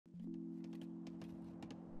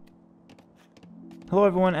Hello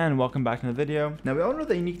everyone and welcome back to the video. Now we all know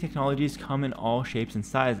that unique technologies come in all shapes and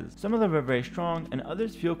sizes. Some of them are very strong and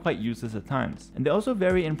others feel quite useless at times. And they also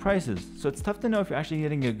vary in prices, so it's tough to know if you're actually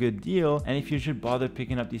getting a good deal and if you should bother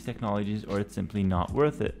picking up these technologies or it's simply not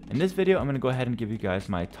worth it. In this video I'm going to go ahead and give you guys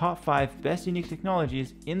my top 5 best unique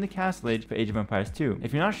technologies in the Castle Age for Age of Empires 2.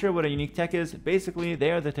 If you're not sure what a unique tech is, basically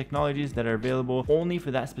they are the technologies that are available only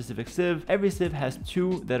for that specific civ. Every civ has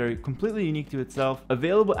 2 that are completely unique to itself,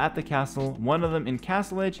 available at the castle, one of them in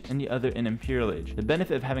Castle Age and the other in Imperial Age. The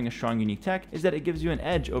benefit of having a strong unique tech is that it gives you an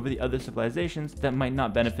edge over the other civilizations that might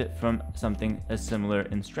not benefit from something as similar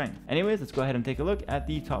in strength. Anyways, let's go ahead and take a look at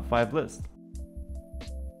the top 5 list.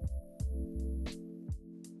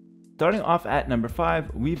 Starting off at number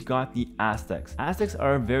 5, we've got the Aztecs. Aztecs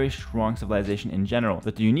are a very strong civilization in general,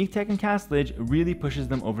 but the unique tech in Castle Age really pushes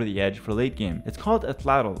them over the edge for late game. It's called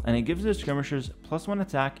Atlatl, and it gives their skirmishers +1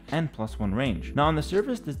 attack and +1 range. Now on the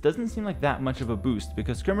surface, this doesn't seem like that much of a boost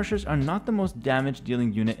because skirmishers are not the most damage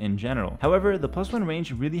dealing unit in general. However, the +1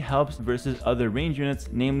 range really helps versus other range units,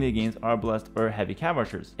 namely against Arbalest or heavy cav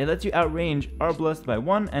archers. It lets you outrange Arbalest by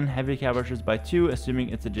 1 and heavy cav archers by 2, assuming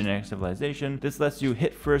it's a generic civilization. This lets you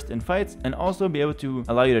hit first in fights and also be able to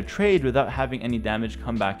allow you to trade without having any damage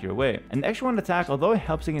come back your way. And the extra 1 attack, although it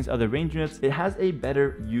helps against other range units, it has a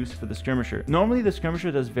better use for the skirmisher. Normally the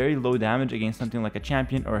skirmisher does very low damage against something like a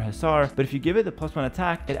champion or a hussar, but if you give it the +1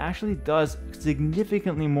 attack, it actually does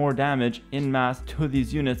significantly more damage in mass to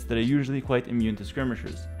these units that are usually quite immune to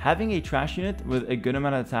skirmishers. Having a trash unit with a good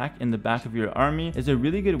amount of attack in the back of your army is a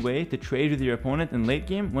really good way to trade with your opponent in late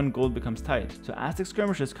game when gold becomes tight. So Aztec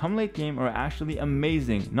skirmishers come late game are actually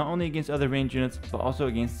amazing, not only against other range units, but also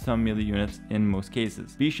against some melee units in most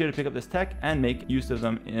cases. Be sure to pick up this tech and make use of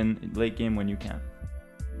them in late game when you can.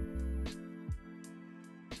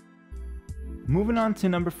 Moving on to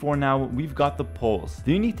number 4 now, we've got the Poles.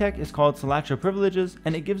 The unique tech is called Cilantro Privileges,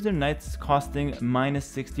 and it gives their knights costing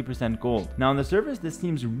 -60% gold. Now on the surface, this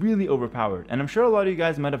seems really overpowered, and I'm sure a lot of you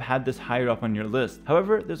guys might have had this higher up on your list.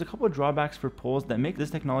 However, there's a couple of drawbacks for Poles that make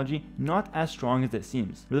this technology not as strong as it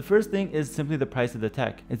seems. The first thing is simply the price of the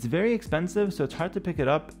tech. It's very expensive, so it's hard to pick it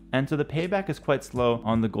up, and so the payback is quite slow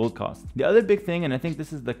on the gold cost. The other big thing, and I think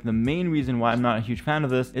this is like the main reason why I'm not a huge fan of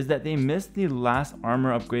this, is that they missed the last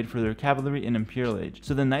armor upgrade for their cavalry in Imperial Age.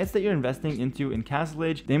 So the knights that you're investing into in Castle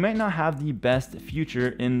Age, they might not have the best future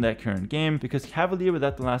in that current game because Cavalier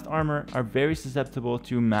without the last armor are very susceptible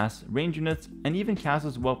to mass range units, and even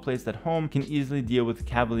castles well placed at home can easily deal with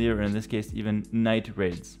Cavalier, or in this case even knight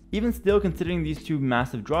raids. Even still, considering these two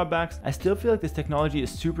massive drawbacks, I still feel like this technology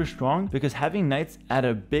is super strong because having knights at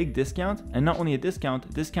a big discount, and not only a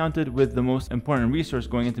discount, discounted with the most important resource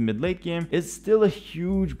going into mid-late game, is still a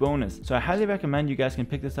huge bonus. So I highly recommend you guys can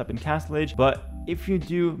pick this up in Castle Age, but if you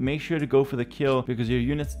do, make sure to go for the kill because your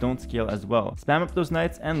units don't scale as well. Spam up those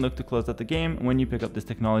knights and look to close out the game when you pick up this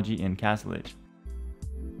technology in Castle Age.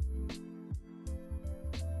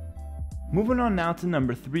 Moving on now to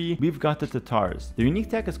number 3, we've got the Tatars. Their unique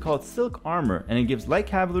tech is called Silk Armor, and it gives light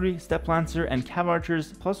cavalry, step lancer, and cav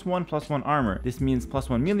archers +1/+1 armor. This means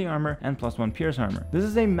 +1 melee armor and +1 pierce armor. This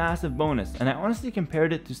is a massive bonus, and I honestly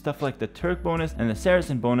compared it to stuff like the Turk bonus and the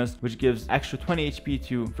Saracen bonus, which gives extra 20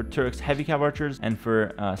 HP for Turks heavy cav archers, and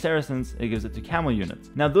for Saracens it gives it to camel units.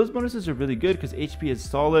 Now those bonuses are really good because HP is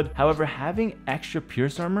solid. However, having extra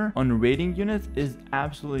pierce armor on raiding units is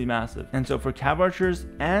absolutely massive, and so for cav archers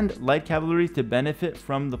and light cavalry to benefit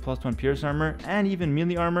from the +1 pierce armor and even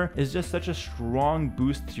melee armor is just such a strong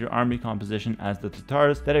boost to your army composition as the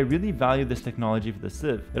Tatars that I really value this technology for the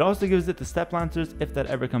civ. It also gives it to step lancers if that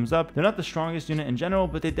ever comes up. They're not the strongest unit in general,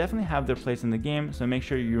 but they definitely have their place in the game, so make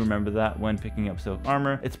sure you remember that when picking up Silk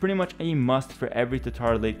Armor. It's pretty much a must for every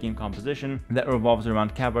Tatar late game composition that revolves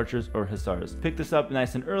around cav archers or hussars. Pick this up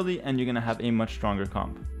nice and early and you're gonna have a much stronger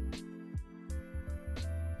comp.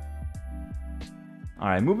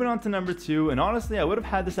 Alright, moving on to number 2, and honestly I would have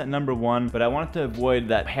had this at number 1, but I wanted to avoid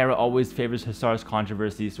that Hera always favors Hussars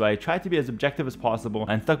controversy, so I tried to be as objective as possible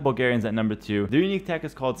and stuck Bulgarians at number 2. Their unique tech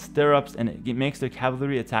is called Stirrups, and it makes their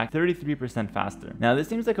cavalry attack 33% faster. Now this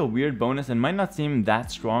seems like a weird bonus and might not seem that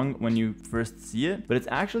strong when you first see it, but it's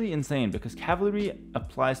actually insane because cavalry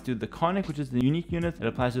applies to the Conic, which is the unique unit, it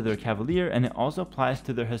applies to their Cavalier, and it also applies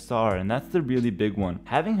to their Hussar, and that's the really big one.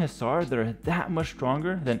 Having Hussar that are that much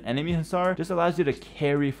stronger than enemy Hussar just allows you to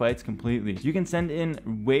carry fights completely. You can send in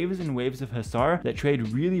waves and waves of Hussar that trade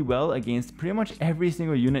really well against pretty much every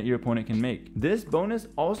single unit your opponent can make. This bonus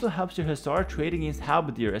also helps your Hussar trade against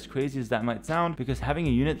Halberdier, as crazy as that might sound, because having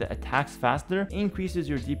a unit that attacks faster increases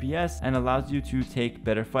your DPS and allows you to take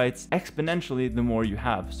better fights exponentially the more you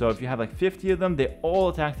have. So if you have like 50 of them, they all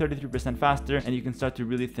attack 33% faster, and you can start to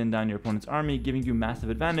really thin down your opponent's army, giving you massive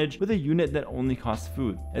advantage with a unit that only costs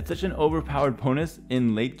food. It's such an overpowered bonus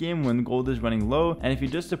in late game when gold is running low, and if you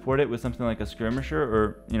just support it with something like a skirmisher,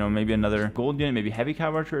 or maybe another gold unit, maybe heavy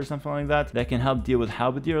cav archer or something like that, that can help deal with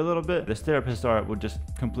Halberdier a little bit, the Stirrup Hussar will just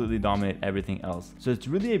completely dominate everything else. So it's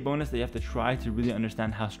really a bonus that you have to try to really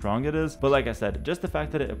understand how strong it is. But like I said, just the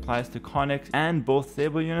fact that it applies to Conics and both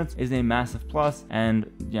stable units is a massive plus, and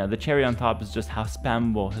yeah, the cherry on top is just how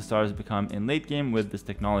spammable Hussars become in late game with this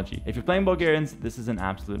technology. If you're playing Bulgarians, this is an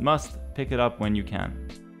absolute must. Pick it up when you can.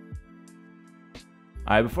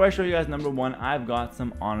 Alright, before I show you guys number 1, I've got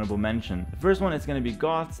some honorable mention. The first one is going to be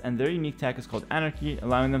Goths, and their unique tech is called Anarchy,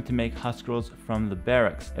 allowing them to make husk rolls from the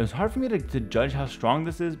barracks. It was hard for me to judge how strong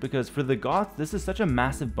this is, because for the Goths, this is such a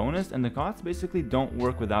massive bonus, and the Goths basically don't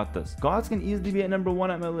work without this. Goths can easily be at number 1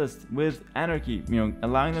 at my list with Anarchy.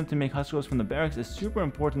 Allowing them to make husk rolls from the barracks is super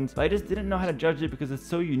important, but I just didn't know how to judge it because it's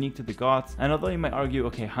so unique to the Goths. And although you might argue,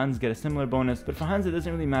 okay, Huns get a similar bonus, but for Huns it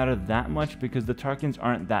doesn't really matter that much because the Tarkans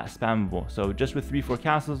aren't that spammable. So just with 3-4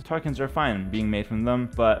 castles, Tarkans are fine being made from them.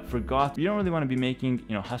 But for Goth, you don't really want to be making,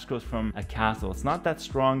 husk rolls from a castle. It's not that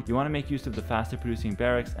strong. You want to make use of the faster producing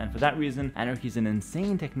barracks, and for that reason, Anarchy is an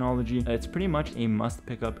insane technology. It's pretty much a must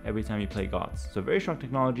pick up every time you play Goths. So very strong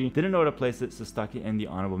technology. Didn't know where to place it, so stuck it in the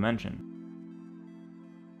honorable mention.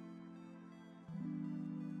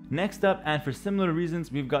 Next up, and for similar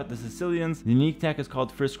reasons, we've got the Sicilians. The unique tech is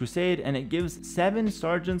called First Crusade, and it gives 7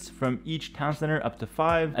 sergeants from each town center up to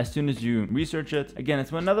 5 as soon as you research it. Again,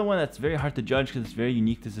 it's another one that's very hard to judge because it's very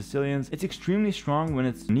unique to Sicilians. It's extremely strong when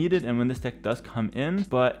it's needed and when this tech does come in,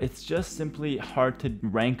 but it's just simply hard to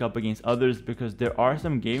rank up against others because there are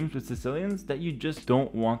some games with Sicilians that you just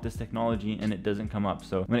don't want this technology and it doesn't come up.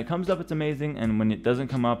 So when it comes up, it's amazing, and when it doesn't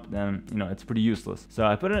come up, then it's pretty useless. So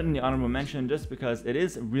I put it in the honorable mention just because it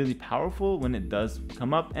is really powerful when it does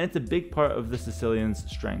come up, and it's a big part of the Sicilians'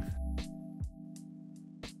 strength.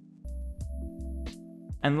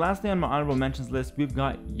 And lastly on my honorable mentions list, we've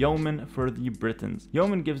got Yeoman for the Britons.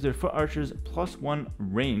 Yeoman gives their foot archers +1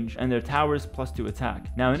 range and their towers +2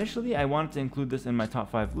 attack. Now initially I wanted to include this in my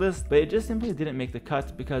top 5 list, but it just simply didn't make the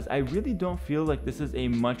cut because I really don't feel like this is a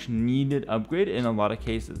much needed upgrade in a lot of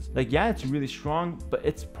cases. Like, yeah, it's really strong, but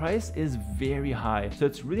its price is very high, so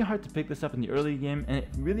it's really hard to pick this up in the early game, and it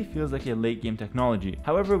really feels like a late game technology.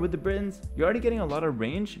 However, with the Britons, you're already getting a lot of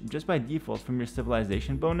range just by default from your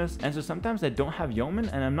civilization bonus, and so sometimes I don't have Yeoman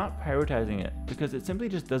and I'm not prioritizing it because it simply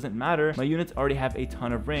just doesn't matter. My units already have a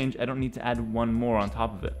ton of range. I don't need to add one more on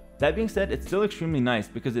top of it. That being said, it's still extremely nice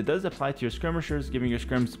because it does apply to your skirmishers, giving your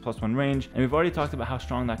scrims +1 range, and we've already talked about how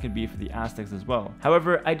strong that could be for the Aztecs as well.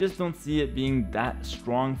 However, I just don't see it being that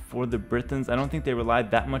strong for the Britons. I don't think they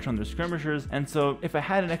relied that much on their skirmishers, and so if I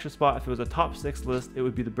had an extra spot, if it was a top 6 list, it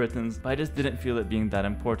would be the Britons, but I just didn't feel it being that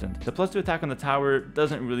important. The +2 attack on the tower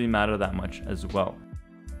doesn't really matter that much as well.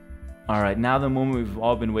 Alright, now the moment we've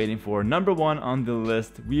all been waiting for. Number 1 on the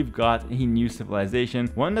list, we've got a new civilization,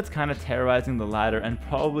 one that's kind of terrorizing the ladder and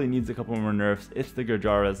probably needs a couple more nerfs. It's the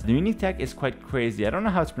Gurjaras. The unique tech is quite crazy. I don't know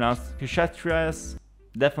how it's pronounced. Kshatriyas,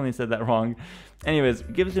 definitely said that wrong. Anyways,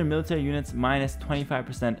 it gives their military units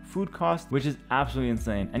 -25% food cost, which is absolutely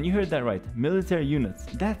insane. And you heard that right, military units.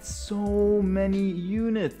 That's so many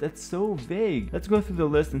units. That's so vague. Let's go through the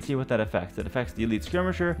list and see what that affects. It affects the elite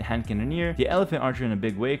skirmisher, the hand cannoneer, the elephant archer in a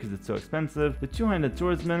big way because it's so expensive, the two-handed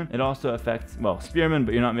swordsman. It also affects, well, spearmen,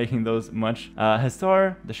 but you're not making those much.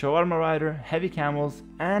 Hussar, the shawarma rider, heavy camels,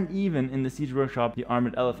 and even in the siege workshop, the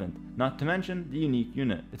armored elephant. Not to mention the unique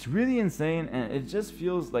unit. It's really insane, and it just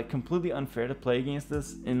feels like completely unfair to play against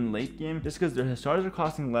this in late game just because their Hussars are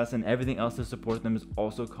costing less and everything else to support them is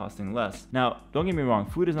also costing less. Now, don't get me wrong,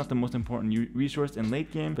 food is not the most important resource in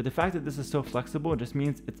late game, but the fact that this is so flexible just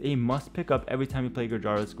means it's a must pick up every time you play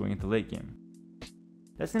Gurjaras going into late game.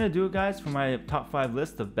 That's gonna do it, guys, for my top 5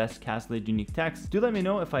 list of best Castle Age unique techs. Do let me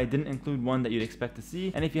know if I didn't include one that you'd expect to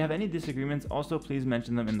see, and if you have any disagreements, also please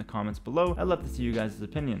mention them in the comments below. I'd love to see you guys'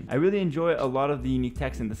 opinion. I really enjoy a lot of the unique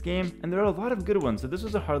techs in this game, and there are a lot of good ones, so this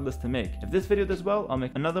was a hard list to make. If this video does well, I'll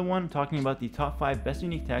make another one talking about the top 5 best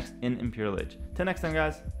unique techs in Imperial Age. Till next time,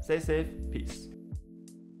 guys, stay safe, peace.